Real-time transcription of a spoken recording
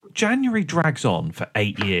January drags on for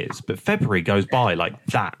 8 years, but February goes by like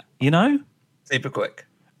that, you know? Super quick.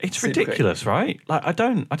 It's ridiculous, right? Like I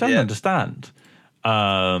don't understand.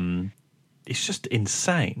 It's just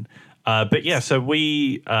insane. But yeah, so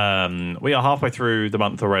we are halfway through the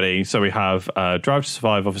month already. So we have Drive to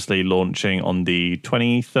Survive, obviously launching on the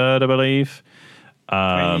 23rd, I believe.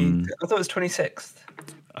 I thought it was 26th.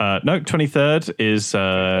 No, 23rd is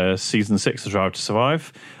season 6 of Drive to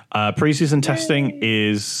Survive. Pre-season testing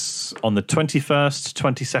is on the 21st,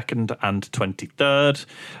 22nd, and 23rd.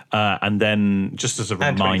 And then, just as a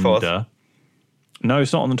reminder, no,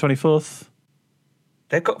 it's not on the 24th.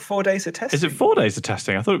 They've got 4 days of testing. Is it 4 days of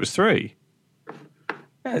testing? I thought it was 3.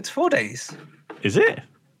 No, it's 4 days. Is it?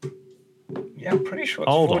 Yeah, I'm pretty sure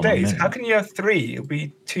it's 4 days. How can you have 3? It'll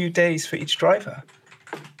be 2 days for each driver.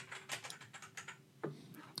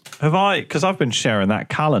 Have I? Because I've been sharing that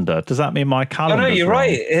calendar. Does that mean my calendar? Oh, no, you're wrong?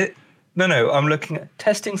 right. No, I'm looking at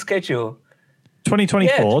testing schedule.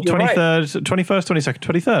 2024, yeah, 23rd, right. 21st, 22nd,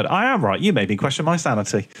 23rd. I am right. You made me question my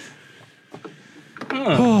sanity.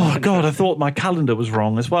 Oh, God, I thought my calendar was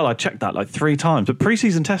wrong as well. I checked that like 3 times. But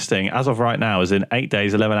pre-season testing, as of right now, is in 8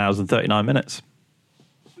 days, 11 hours and 39 minutes.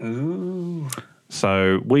 Ooh.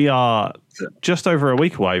 So we are just over a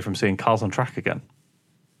week away from seeing cars on track again.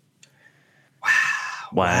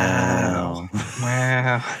 Wow.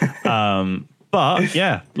 But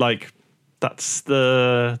yeah, like that's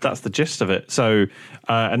the gist of it. So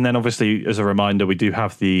and then obviously as a reminder, we do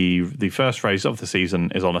have the first race of the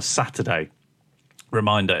season is on a Saturday.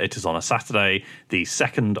 Reminder, it is on a Saturday, the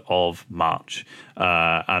 2nd of March.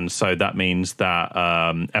 And so that means that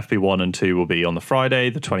FP1 and 2 will be on the Friday,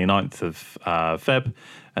 the 29th of Feb.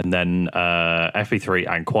 And then FP3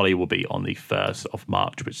 and Quali will be on the 1st of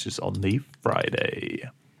March, which is on the Friday.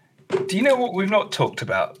 Do you know what we've not talked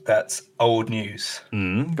about that's old news?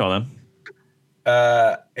 Go on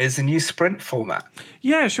then. Is the new sprint format.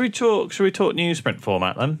 Yeah, should we talk new sprint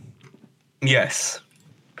format then? Yes.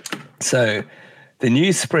 So the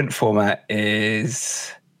new sprint format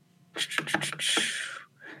is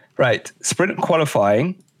right. Sprint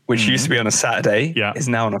qualifying, which used to be on a Saturday, is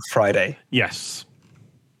now on a Friday. Yes.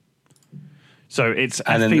 So it's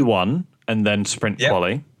FP1 and then sprint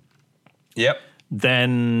quali. Yep.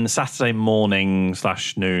 Then Saturday morning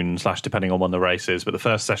 / noon / depending on when the race is. But the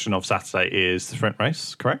first session of Saturday is the sprint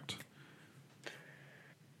race, correct?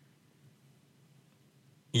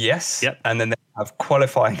 Yes. Yep. And then they have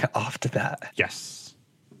qualifying after that. Yes.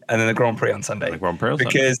 And then the Grand Prix on Sunday.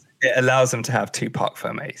 Because it allows them to have 2 parc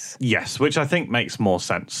fermés. Yes, which I think makes more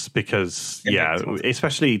sense because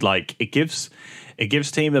especially like it gives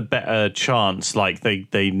team a better chance. Like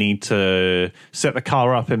they need to set the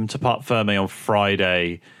car up into parc fermé on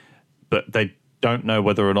Friday, but they don't know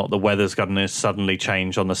whether or not the weather's going to suddenly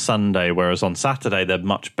change on the Sunday, whereas on Saturday they're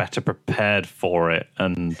much better prepared for it.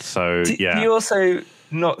 And so Do you also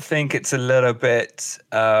not think it's a little bit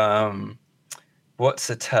what's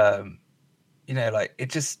the term? You know, like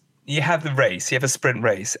it just you have the race, you have a sprint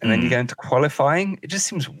race, and then you go into qualifying. It just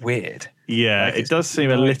seems weird. Yeah, like, it does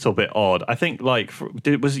seem a little bit odd. I think, like,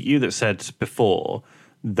 was it you that said before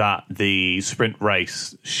that the sprint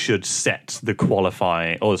race should set the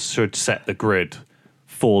qualifying or should set the grid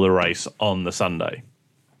for the race on the Sunday?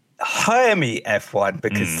 Hire me, F1,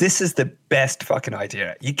 because this is the best fucking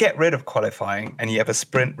idea. You get rid of qualifying and you have a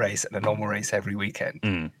sprint race and a normal race every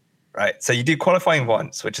weekend. Right? So you do qualifying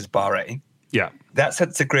once, which is Bahrain. Yeah. That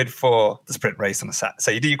sets the grid for the sprint race on the Saturday.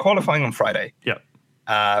 So you do your qualifying on Friday. Yeah.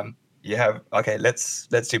 You have, okay, let's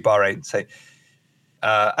do Bahrain. So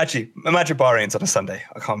actually, imagine Bahrain's on a Sunday.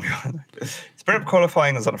 I can't be honest. Sprint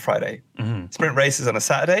qualifying is on a Friday. Sprint race is on a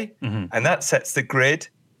Saturday. And that sets the grid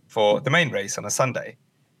for the main race on a Sunday.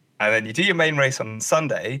 And then you do your main race on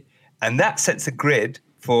Sunday, and that sets a grid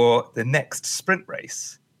for the next sprint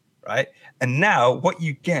race, right? And now what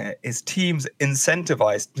you get is teams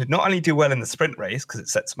incentivized to not only do well in the sprint race because it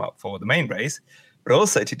sets them up for the main race, but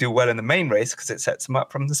also to do well in the main race because it sets them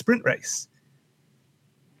up from the sprint race.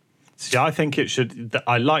 See, I think it should.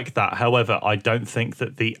 I like that. However, I don't think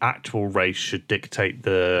that the actual race should dictate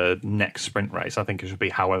the next sprint race. I think it should be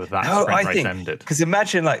however that sprint race ended. Because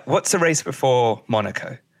imagine, like, what's the race before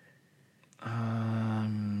Monaco? I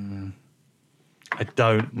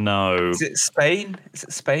don't know. Is it Spain?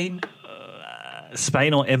 Spain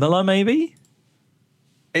or Imola, maybe?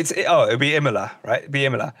 It'd be Imola, right? It'd be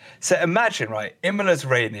Imola. So imagine, right? Imola's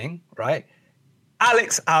raining, right?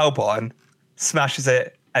 Alex Albon smashes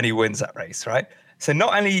it and he wins that race, right? So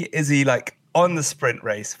not only is he like on the sprint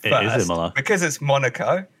race first, it is Imola. Because it's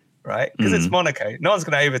Monaco, right? Because it's Monaco, no one's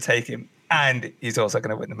going to overtake him, and he's also going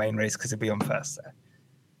to win the main race because he'll be on first there.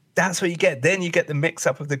 That's what you get. Then you get the mix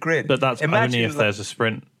up of the grid. But that's only if there's a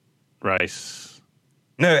sprint race.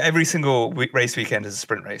 No, every single race weekend is a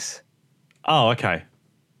sprint race. Oh, okay.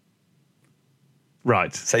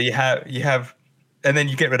 Right. So you have, and then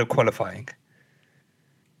you get rid of qualifying.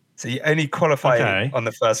 So you only qualify on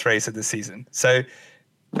the first race of the season. So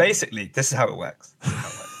basically, this is how it works.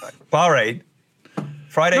 Bahrain,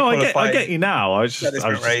 Friday qualifying. I get you now. I was just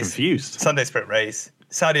confused. Sunday sprint race.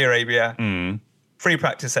 Saudi Arabia, free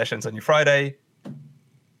practice sessions on your Friday.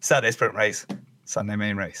 Saturday sprint race. Sunday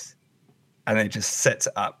main race. And it just sets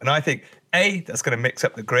it up. And I think, A, that's going to mix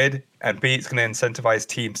up the grid, and B, it's going to incentivize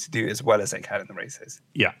teams to do as well as they can in the races.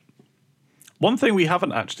 Yeah. One thing we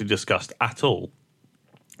haven't actually discussed at all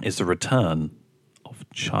is the return of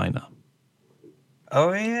China.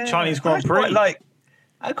 Oh, yeah. Chinese Grand Prix.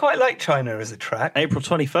 I quite like China as a track. April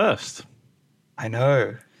 21st. I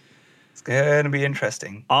know. It's going to be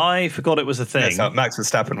interesting. I forgot it was a thing. Yeah, so Max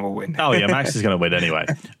Verstappen will win. Oh, yeah, Max is going to win anyway.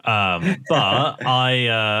 But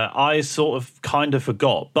I sort of kind of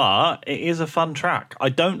forgot. But it is a fun track. I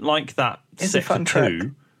don't like that Sector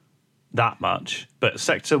 2 that much. But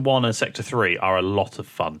Sector 1 and Sector 3 are a lot of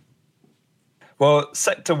fun. Well,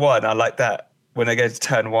 Sector 1, I like that. When they go to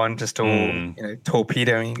turn 1, just all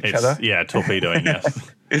torpedoing each other. Yeah, torpedoing,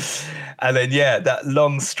 yes. And then, that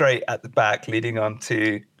long straight at the back leading on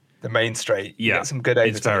to the main straight. You get some good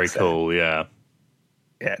overtakes. It's very cool, yeah.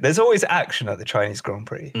 Yeah, there's always action at the Chinese Grand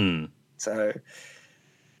Prix. So,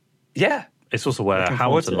 yeah. It's also where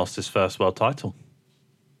Hamilton lost his first world title.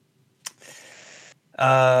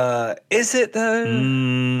 Is it though?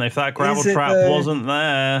 If that gravel trap wasn't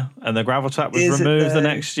there and the gravel trap was removed the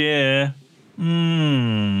next year.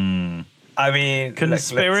 I mean,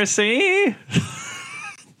 conspiracy.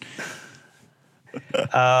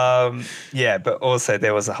 But also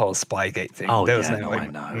there was a whole Spygate thing. There was no way.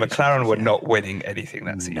 McLaren were not winning anything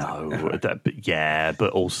that season. No,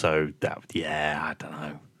 but also that. Yeah, I don't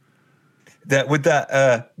know. With that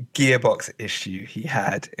gearbox issue he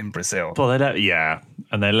had in Brazil. Well,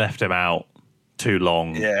 and they left him out too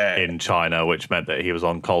long in China, which meant that he was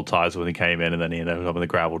on cold tires when he came in, and then he ended up in the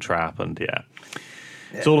gravel trap, and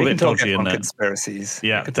it's all a bit dodgy, isn't it? Conspiracies.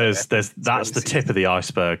 Yeah, there's that's the tip of the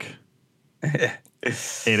iceberg. It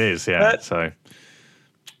is, so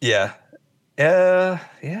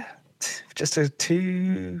just a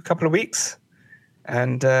couple of weeks,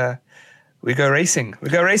 and we go racing.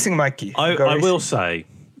 Mikey. I will say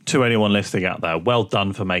to anyone listening out there, well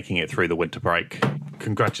done for making it through the winter break.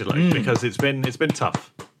 Congratulations, because it's been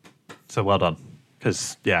tough. So well done.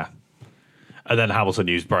 Because and then Hamilton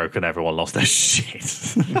news broke and everyone lost their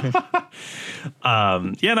shit.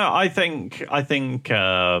 I think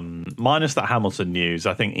minus that Hamilton news,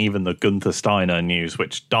 I think even the Gunther Steiner news,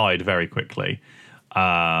 which died very quickly.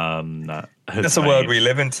 That's the world we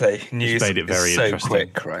live in today. News made it very is so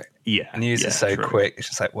quick, right? Yeah, news is so quick. It's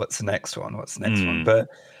just like, what's the next one? But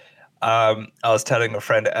I was telling a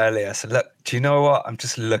friend earlier, I said, look, do you know what? I'm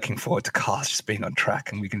just looking forward to cars just being on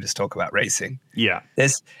track and we can just talk about racing. Yeah.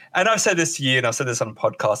 And I've said this to you and I've said this on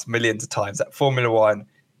podcasts millions of times, that Formula One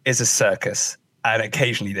is a circus and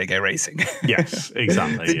occasionally they go racing. Yes,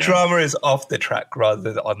 exactly. The drama is off the track rather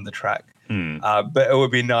than on the track. But it would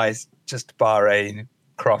be nice, just Bahrain,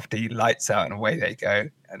 Crofty, lights out and away they go.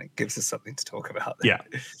 And it gives us something to talk about. Yeah,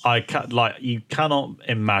 you cannot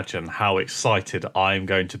imagine how excited I'm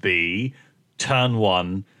going to be. Turn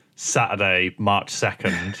 1, Saturday, March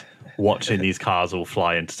 2nd, watching these cars all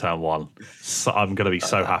fly into Turn 1. So I'm going to be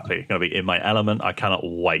so happy. I'm going to be in my element. I cannot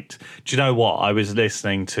wait. Do you know what? I was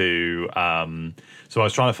listening to. So I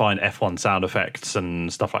was trying to find F1 sound effects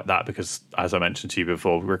and stuff like that because, as I mentioned to you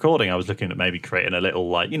before recording, I was looking at maybe creating a little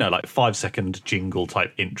 5-second jingle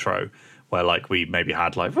type intro. Where we maybe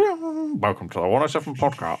had welcome to the 107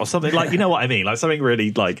 podcast or something you know what I mean, something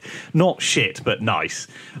really not shit but nice,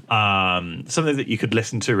 something that you could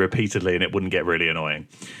listen to repeatedly and it wouldn't get really annoying.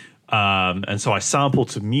 And so I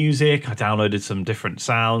sampled some music, I downloaded some different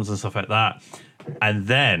sounds and stuff like that, and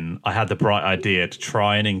then I had the bright idea to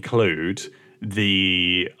try and include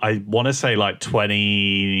I want to say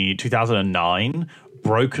 2009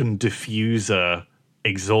 broken diffuser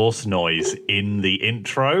exhaust noise in the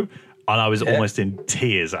intro. And I was almost in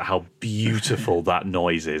tears at how beautiful that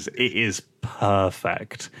noise is. It is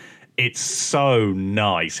perfect. It's so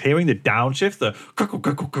nice. Hearing the downshift,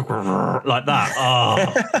 like that.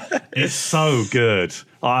 Oh, it's so good.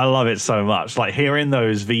 I love it so much. Hearing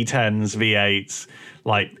those V10s,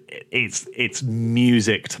 V8s, it's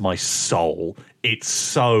music to my soul. It's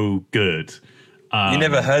so good. You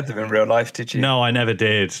never heard them in real life, did you? No, I never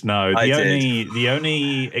did. No, the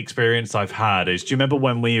only experience I've had is, do you remember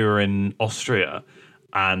when we were in Austria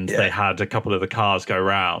and they had a couple of the cars go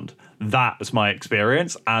round. That was my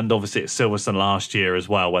experience. And obviously at Silverstone last year as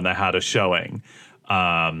well, when they had a showing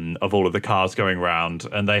of all of the cars going round,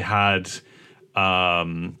 and they had,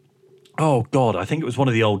 oh God, I think it was one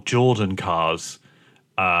of the old Jordan cars.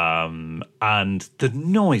 And the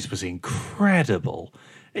noise was incredible.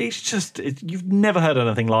 It's just, you've never heard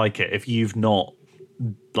anything like it if you've not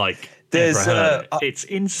ever heard it. It's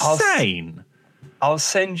insane. I'll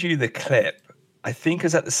send you the clip. I think it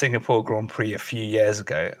was at the Singapore Grand Prix a few years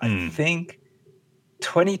ago. I think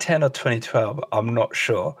 2010 or 2012. I'm not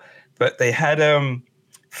sure. But they had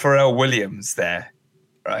Pharrell Williams there,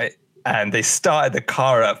 right? And they started the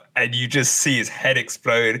car up, and you just see his head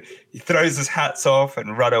explode. He throws his hats off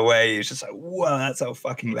and run away. It's just like, wow, that's how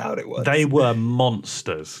fucking loud it was. They were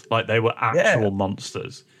monsters. They were actual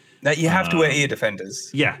monsters. Now, you have to wear ear defenders.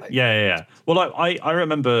 Yeah. Well, I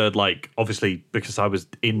remember, obviously, because I was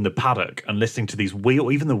in the paddock and listening to these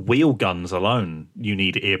even the wheel guns alone, you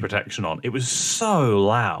need ear protection on. It was so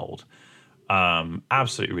loud.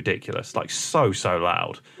 Absolutely ridiculous. So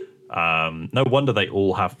loud. No wonder they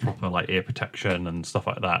all have proper ear protection and stuff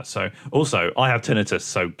like that. So also, I have tinnitus,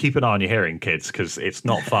 so keep an eye on your hearing, kids, because it's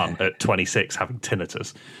not fun at 26 having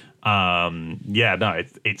tinnitus.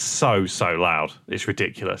 It's so loud. It's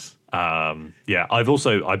ridiculous. I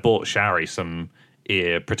bought Shari some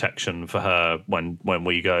ear protection for her when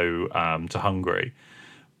we go to Hungary,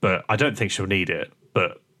 but I don't think she'll need it.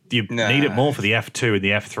 But you need it more for the F2 and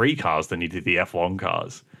the F3 cars than you did the F1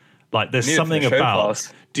 cars. There's something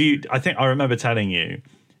about. I think I remember telling you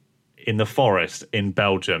in the forest in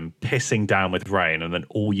Belgium, pissing down with rain, and then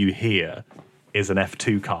all you hear is an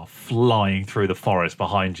F2 car flying through the forest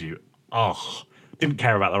behind you. Oh, didn't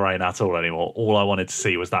care about the rain at all anymore. All I wanted to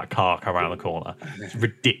see was that car come around the corner. It's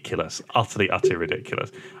ridiculous. Utterly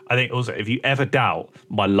ridiculous. I think also, if you ever doubt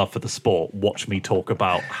my love for the sport, watch me talk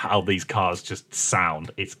about how these cars just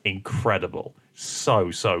sound. It's incredible. So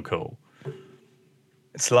cool.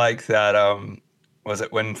 It's like that, was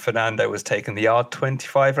it when Fernando was taking the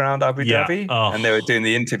R25 around Abu Dhabi? And they were doing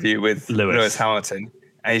the interview with Lewis Hamilton.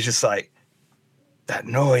 And he's just like, that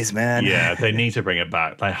noise, man. Yeah, they need to bring it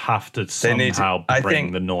back. They have to somehow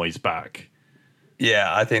bring the noise back.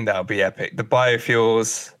 Yeah, I think that'll be epic. The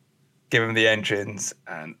biofuels, give them the engines,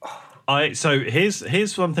 and So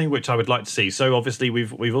here's one thing which I would like to see. So obviously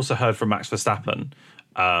we've also heard from Max Verstappen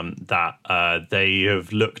that they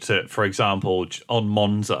have looked at, for example, on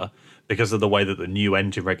Monza, because of the way that the new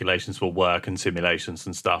engine regulations will work and simulations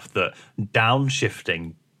and stuff, that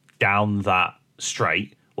downshifting down that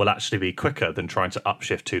straight will actually be quicker than trying to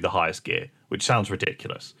upshift to the highest gear, which sounds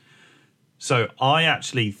ridiculous. So I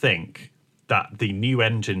actually think that the new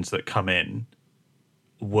engines that come in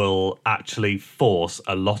will actually force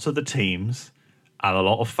a lot of the teams and a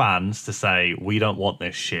lot of fans to say, we don't want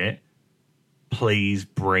this shit. Please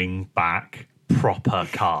bring back proper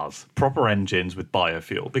cars, proper engines with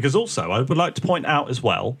biofuel. Because also, I would like to point out as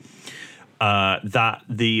well that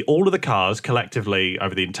all of the cars collectively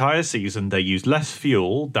over the entire season, they use less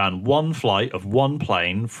fuel than one flight of one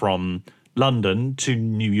plane from London to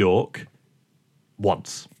New York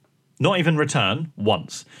once. Not even return,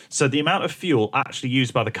 once. So the amount of fuel actually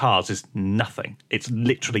used by the cars is nothing. It's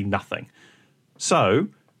literally nothing. So,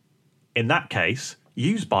 in that case,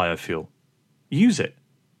 use biofuel. Use it.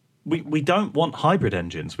 We don't want hybrid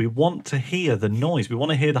engines. We want to hear the noise. We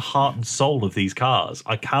want to hear the heart and soul of these cars.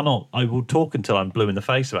 I will talk until I'm blue in the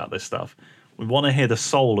face about this stuff. We want to hear the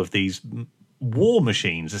soul of these war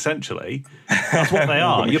machines, essentially. That's what they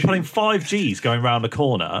are. You're putting 5Gs going around the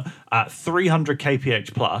corner at 300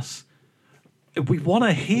 kph plus. We want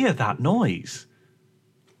to hear that noise.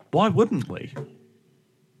 Why wouldn't we?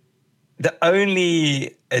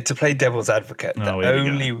 To play devil's advocate, No.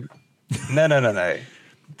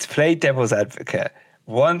 To play devil's advocate,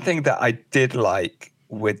 one thing that I did like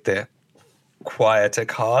with the quieter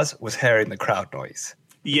cars was hearing the crowd noise.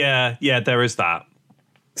 Yeah, there is that.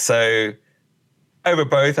 So over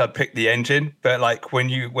both, I'd pick the engine, but when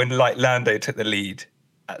Lando took the lead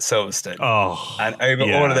at Silverstone, and over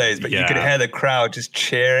all of those, but you could hear the crowd just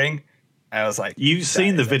cheering. And I was like, you've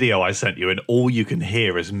seen the video I sent you, and all you can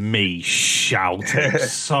hear is me shouting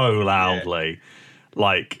so loudly,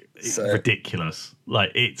 ridiculous.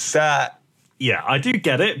 It's that. Yeah, I do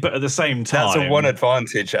get it, but at the same time, that's one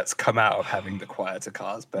advantage that's come out of having the quieter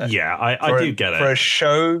cars. But yeah, I do get it. For a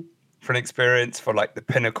show, for an experience, for the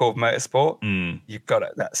pinnacle of motorsport, you've got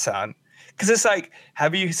that sound. Because it's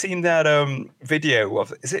have you seen that video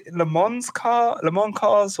of, is it Le Mans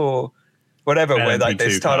cars or whatever, where they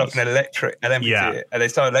start off an electric, and then they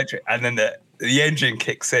start electric, and then the engine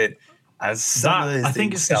kicks in, And some of those I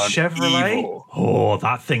think it's the sound Chevrolet. evil. Oh,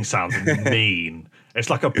 that thing sounds mean. It's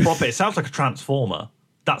like a proper. It sounds like a transformer.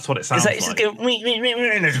 That's what it sounds like. It's just going,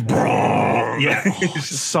 Yeah,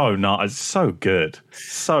 it's so nice. So good.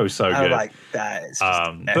 So good. I like that. It's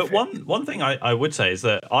just but one thing I would say is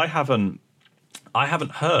that I haven't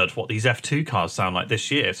heard what these F2 cars sound like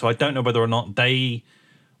this year, so I don't know whether or not they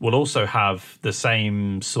will also have the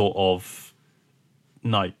same sort of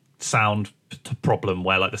sound problem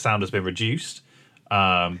where like the sound has been reduced.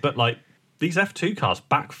 But like these F2 cars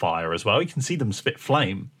backfire as well. You can see them spit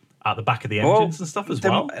flame at the back of the engines and stuff as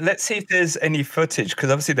well. Let's see if there's any footage,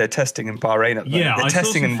 because obviously they're testing in Bahrain at the moment. They're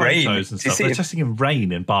testing in rain and stuff. They're testing in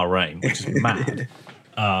rain in Bahrain, which is mad.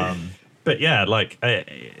 But yeah, like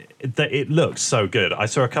it looks so good. I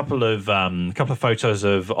saw a couple of photos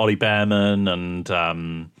of Ollie Behrman and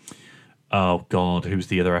oh god, who's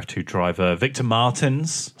the other F2 driver? Victor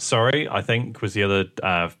Martins, I think was the other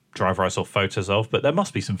driver I saw photos of. But there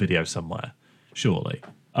must be some video somewhere, surely.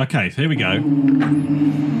 Okay, so here we go.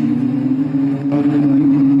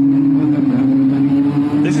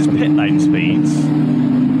 This is pit lane speeds.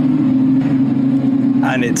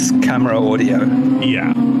 And it's camera audio.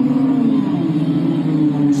 Yeah.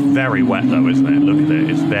 It's very wet though, isn't it? Look at it.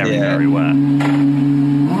 It's very wet.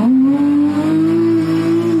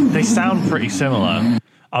 They sound pretty similar.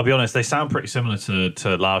 I'll be honest, they sound pretty similar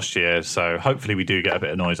to last year, so hopefully we do get a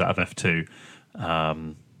bit of noise out of F2.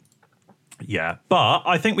 Yeah, but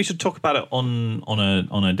I think we should talk about it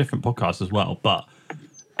on a different podcast as well. But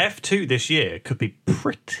F2 this year could be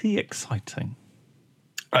pretty exciting.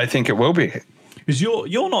 I think it will be. Because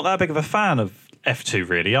you're not that big of a fan of F2,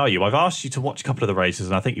 really, are you? I've asked you to watch a couple of the races,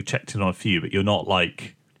 and I think you've checked in on a few, but you're not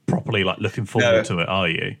like properly like looking forward to it, are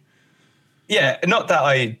you? Yeah, not that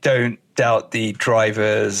I don't doubt the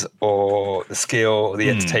drivers or the skill or the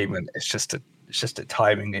entertainment. It's just a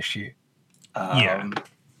timing issue.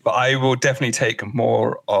 But I will definitely take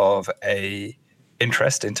more of a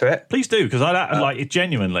interest into it. Please do, because I like it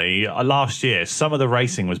genuinely. Last year, some of the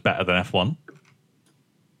racing was better than F1.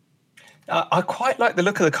 I quite like the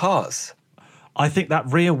look of the cars. I think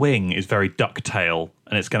that rear wing is very ducktail,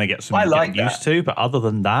 and it's going to get some getting used to. But other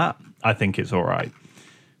than that, I think it's all right.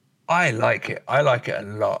 I like it. I like it a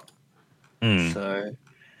lot. So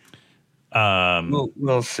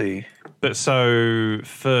we'll see. But so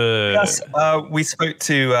for we spoke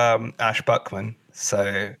to Ash Buckman,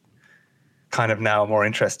 so kind of now more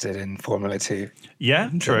interested in Formula 2. Yeah,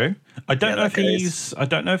 true. I don't know if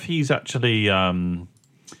he's actually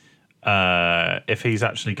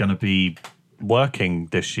going to be working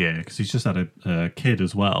this year, because he's just had a kid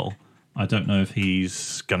as well. I don't know if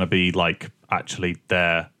he's going to be like actually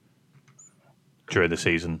there during the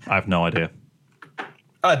season. I have no idea.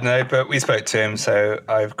 I don't know, but we spoke to him, so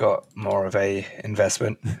I've got more of a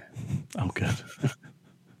investment. Oh, good.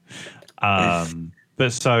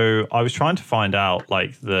 But so I was trying to find out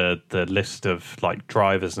like the list of like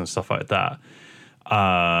drivers and stuff like that.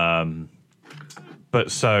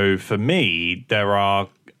 But so for me, there are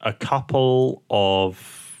a couple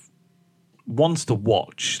of ones to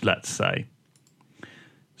watch, let's say.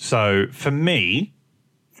 So for me,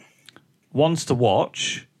 ones to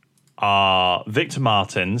watch are Victor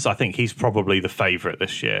Martins. I think he's probably the favourite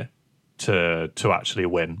this year to actually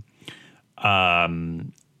win.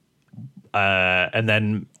 And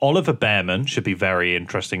then Oliver Behrman should be very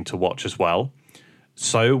interesting to watch as well.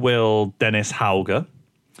 So will Dennis Hauger.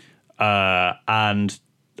 And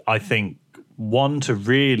I think one to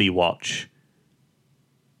really watch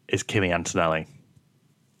is Kimi Antonelli.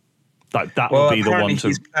 That will be the one to...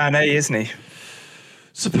 He's plan A, isn't he?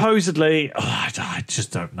 Supposedly, I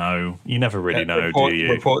just don't know. You never really know, do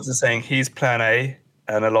you? Reports are saying he's plan A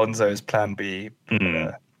and Alonso is plan B.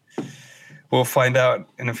 We'll find out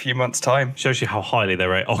in a few months' time. Shows you how highly they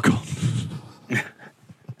rate Ocon.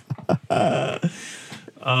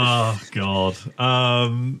 Oh God!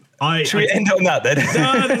 Should we end on that then?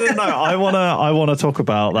 No. I wanna talk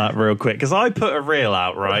about that real quick, because I put a reel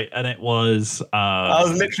out, right, and it was. I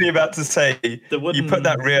was literally about to say you put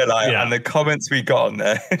that reel out, and the comments we got on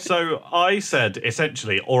there. So I said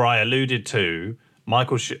essentially, or I alluded to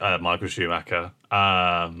Michael Schumacher.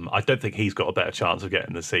 I don't think he's got a better chance of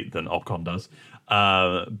getting the seat than Ocon does.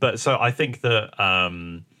 But so I think that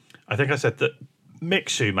I said that Mick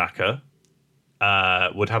Schumacher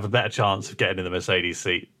would have a better chance of getting in the Mercedes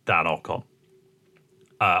seat than Ocon.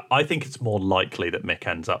 I think it's more likely that Mick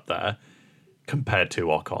ends up there compared to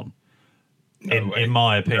Ocon, in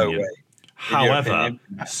my opinion. No way. However,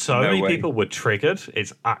 so many people were triggered.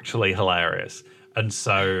 It's actually hilarious. And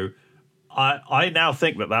so I now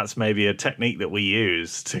think that that's maybe a technique that we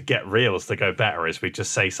use to get reels to go better, is we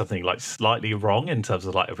just say something like slightly wrong in terms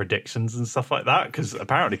of like predictions and stuff like that, because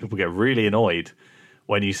apparently people get really annoyed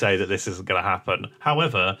when you say that this isn't going to happen.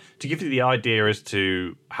 However, to give you the idea as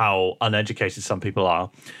to how uneducated some people are,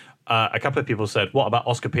 a couple of people said, what about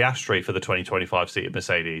Oscar Piastri for the 2025 seat at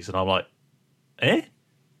Mercedes? And I'm like, eh?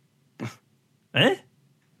 Eh?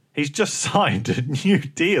 He's just signed a new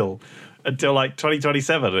deal until like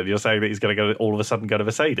 2027, and you're saying that he's going to go all of a sudden go to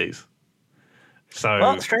Mercedes. So,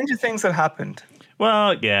 well, stranger things have happened.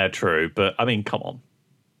 Well, yeah, true, but I mean, come on.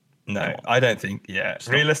 No, I don't think. Yeah,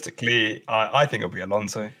 realistically, I think it'll be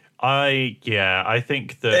Alonso. I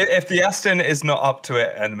think that if the Aston is not up to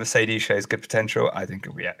it and the Mercedes shows good potential, I think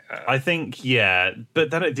it'll be. I think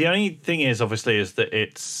but then the only thing is, obviously, is that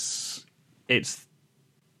it's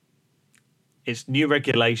new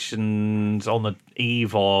regulations on the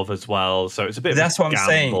eve of as well, so it's a bit. That's of a what I'm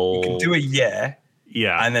gamble. saying. You can do a year,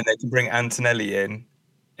 and then they can bring Antonelli in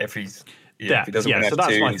if he's if he doesn't. So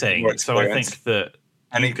that's my thing. So I think that.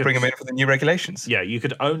 And you could bring him in for the new regulations. Yeah, you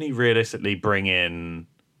could only realistically bring in.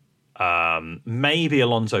 Maybe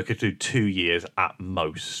Alonso could do 2 years at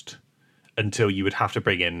most, until you would have to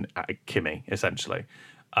bring in Kimi essentially.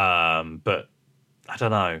 But I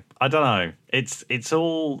don't know. It's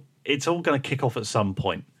all going to kick off at some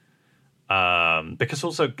point. Because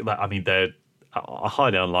also, I mean, they're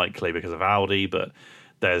highly unlikely because of Audi, but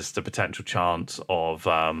there's the potential chance of.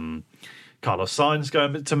 Carlos Sainz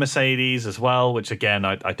going to Mercedes as well, which again,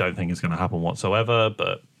 I don't think is going to happen whatsoever,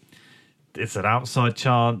 but it's an outside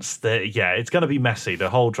chance that, it's going to be messy. The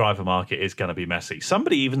whole driver market is going to be messy.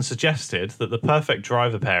 Somebody even suggested that the perfect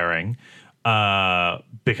driver pairing,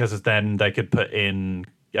 because then they could put in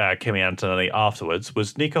Kimi Antonelli afterwards,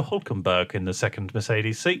 was Nico Hülkenberg in the second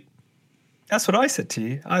Mercedes seat. That's what I said to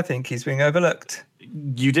you. I think he's being overlooked.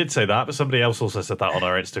 You did say that, but somebody else also said that on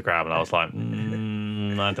our Instagram, and I was like, I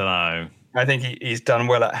don't know. I think he's done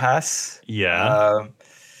well at Haas. Yeah.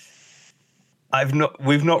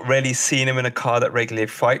 We've not really seen him in a car that regularly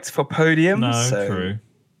fights for podiums. No, so true.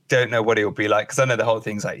 Don't know what he'll be like, because I know the whole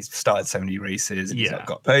thing's like he's started so many races and he's not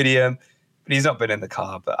got a podium, but he's not been in the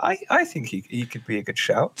car. But I think he could be a good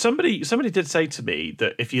shout. Somebody did say to me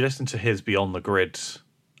that if you listen to his Beyond the Grid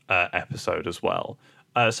episode as well,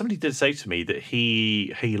 somebody did say to me that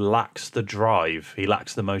he lacks the drive, he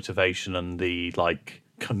lacks the motivation and the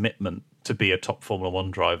commitment to be a top Formula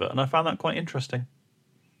One driver, and I found that quite interesting.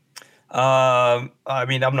 I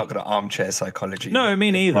mean, I'm not going to armchair psychology. No,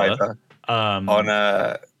 me neither. On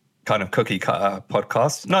a kind of cookie cutter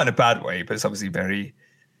podcast, not in a bad way, but it's obviously very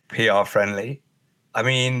PR friendly. I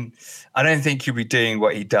mean, I don't think he'll be doing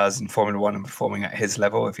what he does in Formula One and performing at his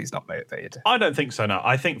level if he's not motivated. I don't think so, no.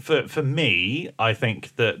 I think for me, I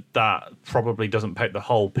think that probably doesn't paint the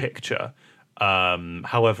whole picture.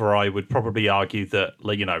 However, I would probably argue that,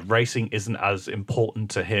 racing isn't as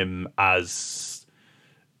important to him as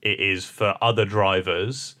it is for other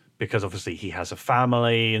drivers, because obviously he has a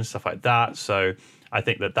family and stuff like that. So I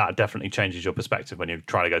think that definitely changes your perspective when you're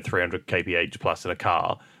trying to go 300 kph plus in a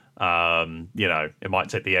car. It might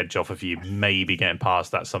take the edge off of you maybe getting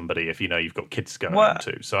past that somebody if you've got kids going on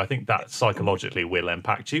too. So I think that psychologically will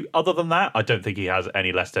impact you. Other than that, I don't think he has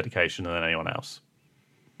any less dedication than anyone else.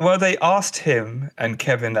 Well, they asked him and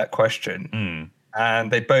Kevin that question,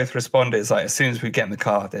 and they both responded. It's like, as soon as we get in the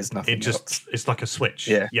car, there's nothing else. It's like a switch.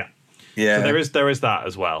 Yeah. So there is that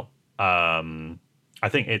as well. I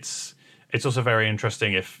think it's also very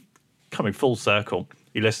interesting if, coming full circle,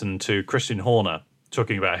 you listen to Christian Horner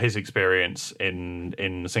talking about his experience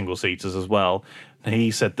in single seaters as well. And he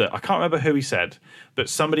said that, I can't remember who he said, but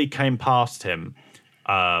somebody came past him,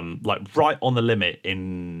 right on the limit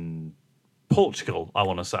in Portugal, I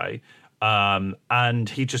want to say. And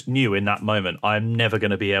he just knew in that moment, I'm never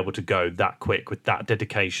going to be able to go that quick with that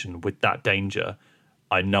dedication, with that danger.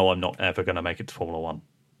 I know I'm not ever going to make it to Formula One.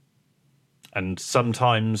 And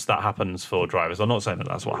sometimes that happens for drivers. I'm not saying that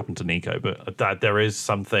that's what happened to Nico, but that there is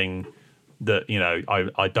something that,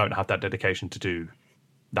 I don't have that dedication to do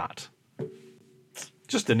that.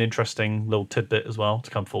 Just an interesting little tidbit as well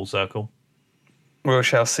to come full circle. We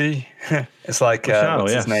shall see. It's like,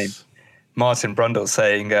 what's his name? Martin Brundle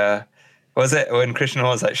saying, was it when Christian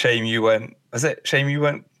Horner was like, shame you weren't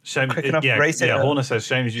quick enough to race it? Yeah, Horner says,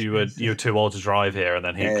 shame you were too old to drive here, and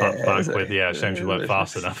then he clapped back with, shame you weren't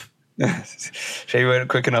fast enough. Shame you weren't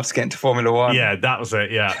quick enough to get into Formula One. Yeah, that was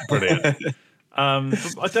it. Yeah, brilliant.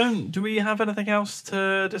 Do we have anything else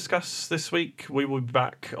to discuss this week? We will be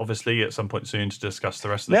back, obviously, at some point soon to discuss the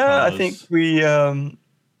rest of the cars. I think we,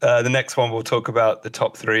 the next one we'll talk about the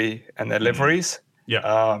top three and their liveries.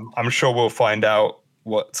 Yeah. I'm sure we'll find out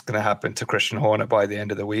what's going to happen to Christian Horner by the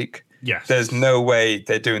end of the week. Yes. There's no way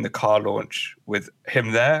they're doing the car launch with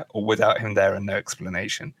him there or without him there and no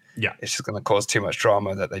explanation. Yeah. It's just going to cause too much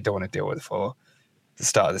drama that they don't want to deal with for the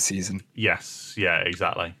start of the season. Yes. Yeah,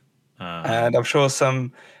 exactly. And I'm sure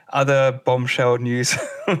some other bombshell news.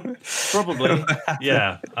 Probably.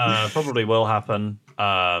 Yeah. Probably will happen.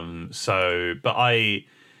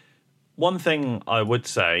 One thing I would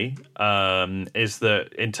say is that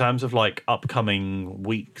in terms of like upcoming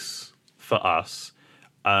weeks for us,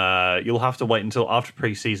 you'll have to wait until after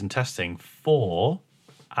pre-season testing for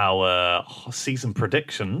our season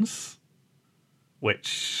predictions,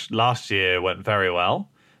 which last year went very well.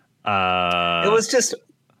 It was just...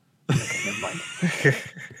 Okay, never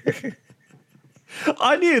mind.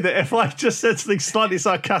 I knew that if I just said something slightly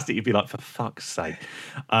sarcastic, you'd be like, "For fuck's sake!"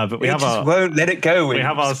 But we won't let it go. We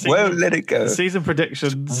have our won't let it go. Season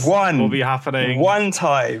predictions will be happening one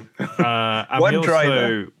time. And one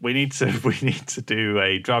driver. We need to do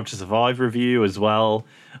a Drive to Survive review as well.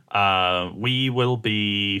 We will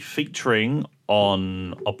be featuring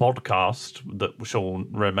on a podcast that shall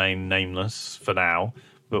remain nameless for now,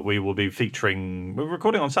 but we will be featuring. We're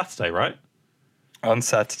recording on Saturday, right? On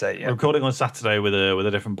Saturday, yeah. We're recording on Saturday with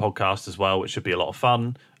a different podcast as well, which should be a lot of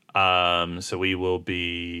fun. So we will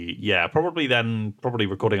be, probably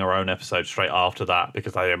recording our own episode straight after that,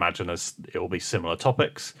 because I imagine it will be similar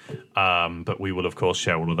topics. But we will, of course,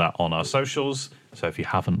 share all of that on our socials. So if you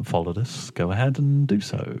haven't followed us, go ahead and do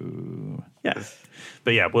so. Yeah,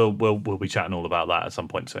 but yeah, we'll be chatting all about that at some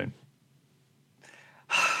point soon.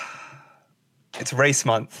 It's race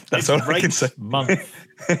month. That's all I can say. Month.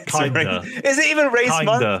 Kinda. Is it even race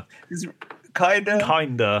month?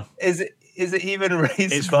 Kinda. Is it even race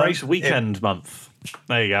month? It's race weekend month.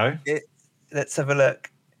 There you go. Let's have a look.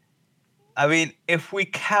 I mean, if we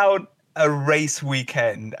count a race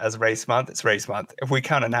weekend as race month, it's race month. If we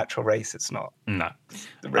count a natural race, it's not. No.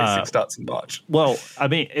 The racing starts in March. Well, I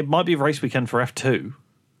mean, it might be race weekend for F2.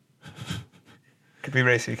 Could be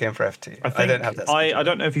race weekend for F2. I don't have that. I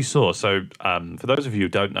don't know if you saw. So, for those of you who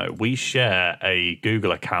don't know, we share a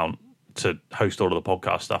Google account to host all of the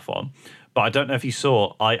podcast stuff on. But I don't know if you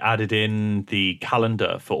saw, I added in the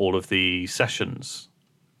calendar for all of the sessions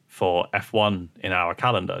for F1 in our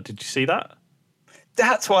calendar. Did you see that?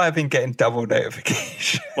 That's why I've been getting double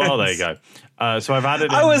notifications. Well, there you go. So I've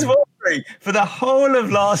added in... I was wondering for the whole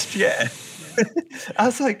of last year. I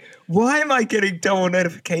was like, why am I getting double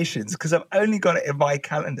notifications? Because I've only got it in my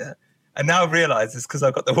calendar. And now I realise it's because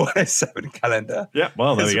I've got the 107 calendar. Yeah,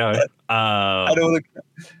 well, there we go. And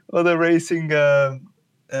all the racing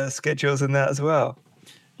schedules and that as well.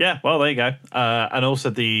 Yeah, well, there you go. And also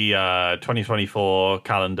the 2024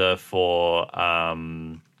 calendar for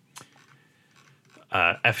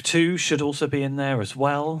F2 should also be in there as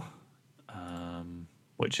well,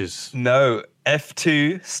 which is... No,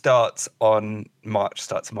 F2 starts in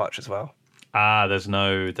March as well. There's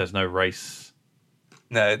no race.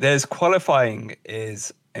 No, there's qualifying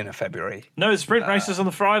is in a February. No, the sprint race is on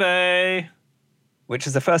the Friday. Which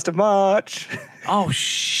is the 1st of March. Oh,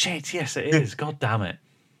 shit. Yes, it is. God damn it.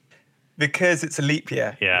 Because it's a leap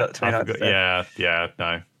year. Yeah, I forgot. Yeah,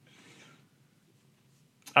 no.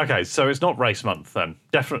 Okay, so it's not race month then.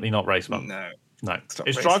 Definitely not race month. No.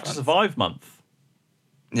 It's Drive to Survive month.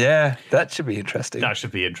 Yeah, that should be interesting. That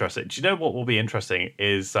should be interesting. Do you know what will be interesting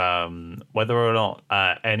is whether or not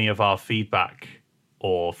any of our feedback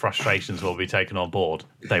or frustrations will be taken on board.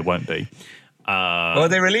 They won't be. Well,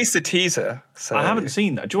 they released a teaser. So I haven't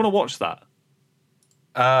seen that. Do you want to watch that?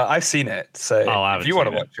 I've seen it. So if you want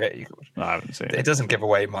to watch it, you can watch it. I haven't seen it. It doesn't give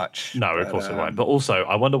away much. No, of course it won't. But also,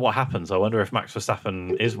 I wonder what happens. I wonder if Max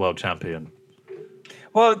Verstappen is world champion.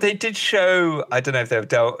 Well, they did show, I don't know if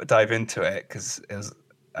they'll dive into it, because it was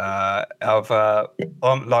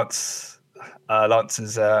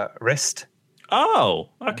Lance's wrist. Oh,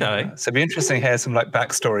 okay. So it'd be interesting to hear some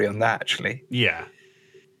backstory on that, actually. Yeah.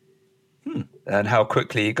 And how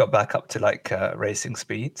quickly he got back up to racing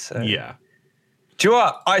speed. So. Yeah. Do you know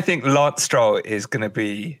what? I think Lance Stroll is going to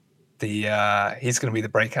be he's going to be the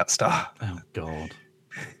breakout star. Oh God.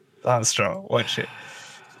 Lance Stroll, watch it.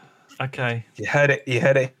 Okay. You heard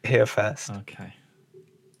it here first. Okay.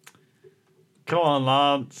 Come on,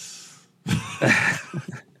 Lance.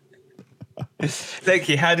 Look,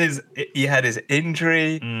 he had his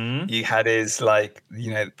injury. You had his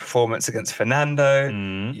performance against Fernando.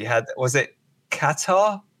 You had, was it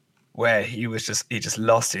Qatar, where he just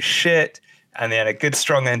lost his shit, and they had a good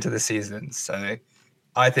strong end to the season. So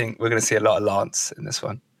I think we're going to see a lot of Lance in this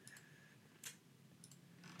one.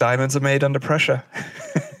 Diamonds are made under pressure.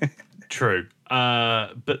 True.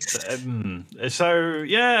 So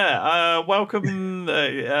yeah, welcome.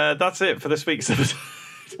 That's it for this week's episode.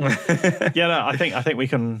 Yeah, no, I think we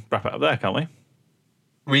can wrap it up there, can't we?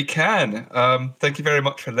 We can. Thank you very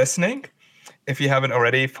much for listening. If you haven't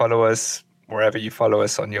already, follow us wherever you follow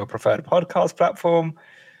us on your preferred podcast platform.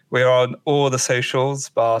 We're on all the socials,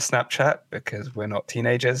 bar Snapchat, because we're not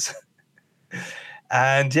teenagers.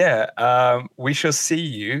 And we shall see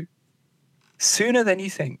you sooner than you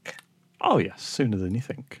think. Oh, yes, sooner than you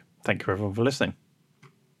think. Thank you, everyone, for listening.